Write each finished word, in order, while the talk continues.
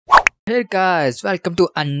Hey guys, welcome to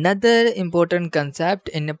another important concept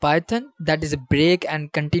in Python, that is a break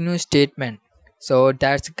and continue statement. So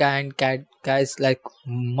that's guys like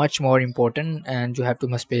much more important, and you have to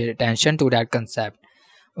must pay attention to that concept.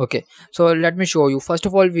 Okay, so let me show you. First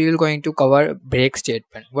of all, we will going to cover break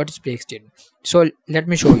statement. What is break statement? So let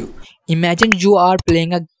me show you. Imagine you are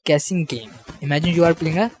playing a guessing game. Imagine you are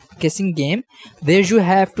playing a guessing game where you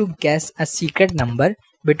have to guess a secret number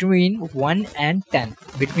between 1 and 10.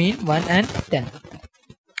 Between 1 and 10.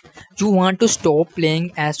 You want to stop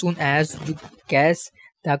playing as soon as you guess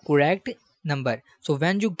the correct number. So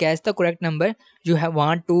when you guess the correct number, you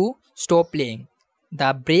want to stop playing.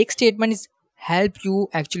 The break statement is help you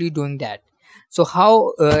actually doing that. So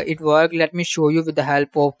how it work, let me show you with the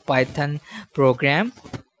help of Python program.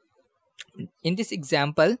 In this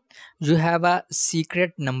example, you have a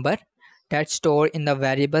secret number that's stored in the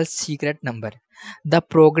variable secret number. The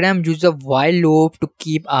program uses a while loop to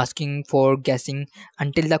keep asking for guessing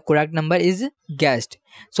until the correct number is guessed.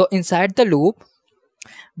 So inside the loop,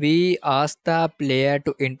 we ask the player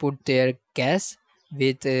to input their guess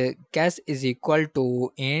with guess is equal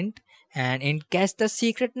to int, and int guess the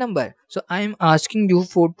secret number. So I am asking you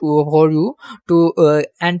for you to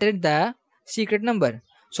enter the secret number.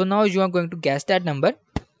 So now you are going to guess that number.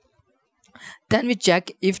 Then we check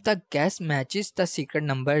if the guess matches the secret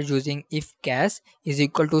number using if guess is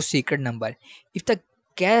equal to secret number. If the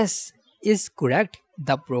guess is correct,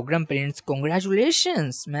 the program prints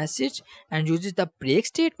congratulations message and uses the break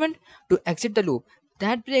statement to exit the loop.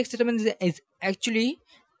 That break statement is actually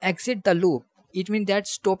exit the loop. It means that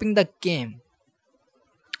stopping the game.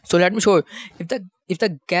 So let me show you. If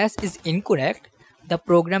the guess is incorrect, the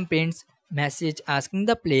program prints message asking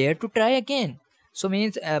the player to try again. So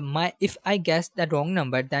means if I guess the wrong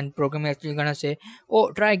number, then program actually gonna say,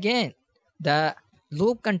 oh, try again. The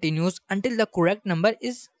loop continues until the correct number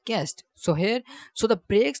is guessed. So the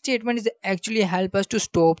break statement is actually help us to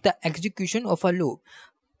stop the execution of a loop.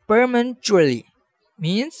 Prematurely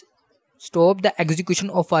means stop the execution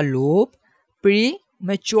of a loop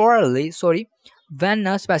prematurely, when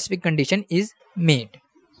a specific condition is made.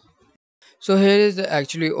 So here is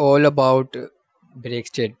actually all about break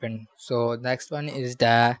statement. So next one is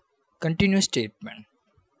the continue statement.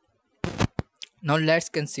 Now let's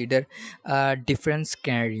consider a different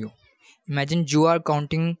scenario. Imagine you are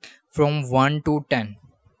counting from 1 to 10,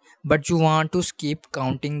 but you want to skip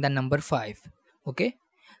counting the number 5. Okay,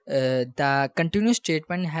 the continue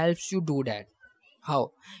statement helps you do that.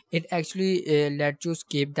 How? It actually lets you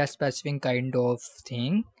skip that specific kind of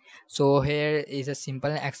thing. So here is a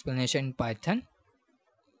simple explanation in Python.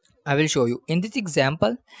 I will show you. In this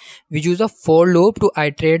example, we use a for loop to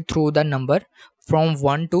iterate through the number from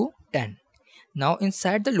 1 to 10. Now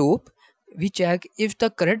inside the loop, we check if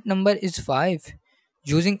the current number is 5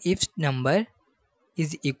 using if number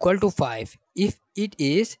is equal to 5. If it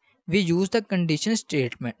is, we use the condition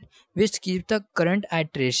statement which keeps the current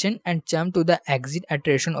iteration and jump to the exit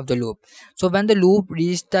iteration of the loop. So when the loop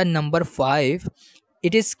reaches the number 5,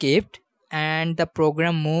 it is skipped and the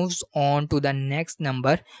program moves on to the next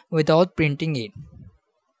number without printing it.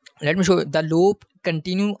 Let me show you. The loop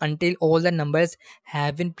continue until all the numbers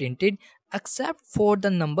have been printed except for the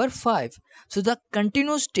number 5. So the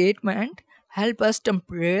continue statement help us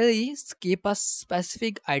temporarily skip a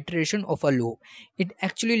specific iteration of a loop. It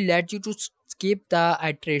actually lets you to skip the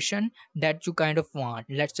iteration that you kind of want.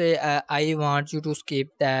 Let's say I want you to skip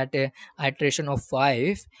that iteration of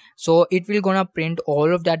 5, so it will gonna print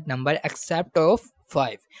all of that number except of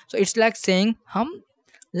 5. So it's like saying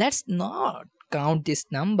let's not count this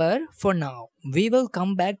number for now, we will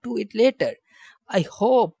come back to it later. I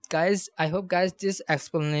hope guys this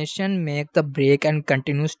explanation make the break and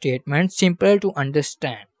continue statement simple to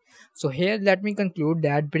understand. So here let me conclude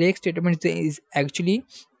that break statement is actually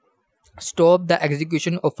stop the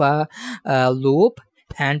execution of a loop,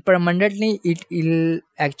 and permanently it will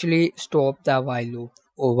actually stop the while loop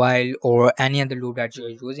or any other loop that you are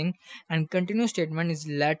using. And continue statement is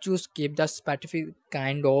let you skip the specific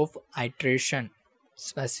kind of iteration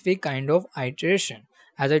as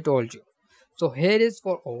I told you. So here is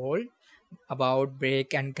for all about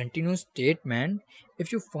break and continue statement.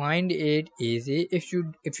 If you find it easy, if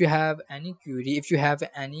you have any query, if you have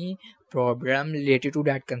any problem related to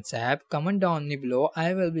that concept, comment down below.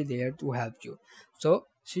 I will be there to help you. So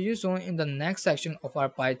see you soon in the next section of our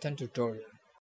Python tutorial.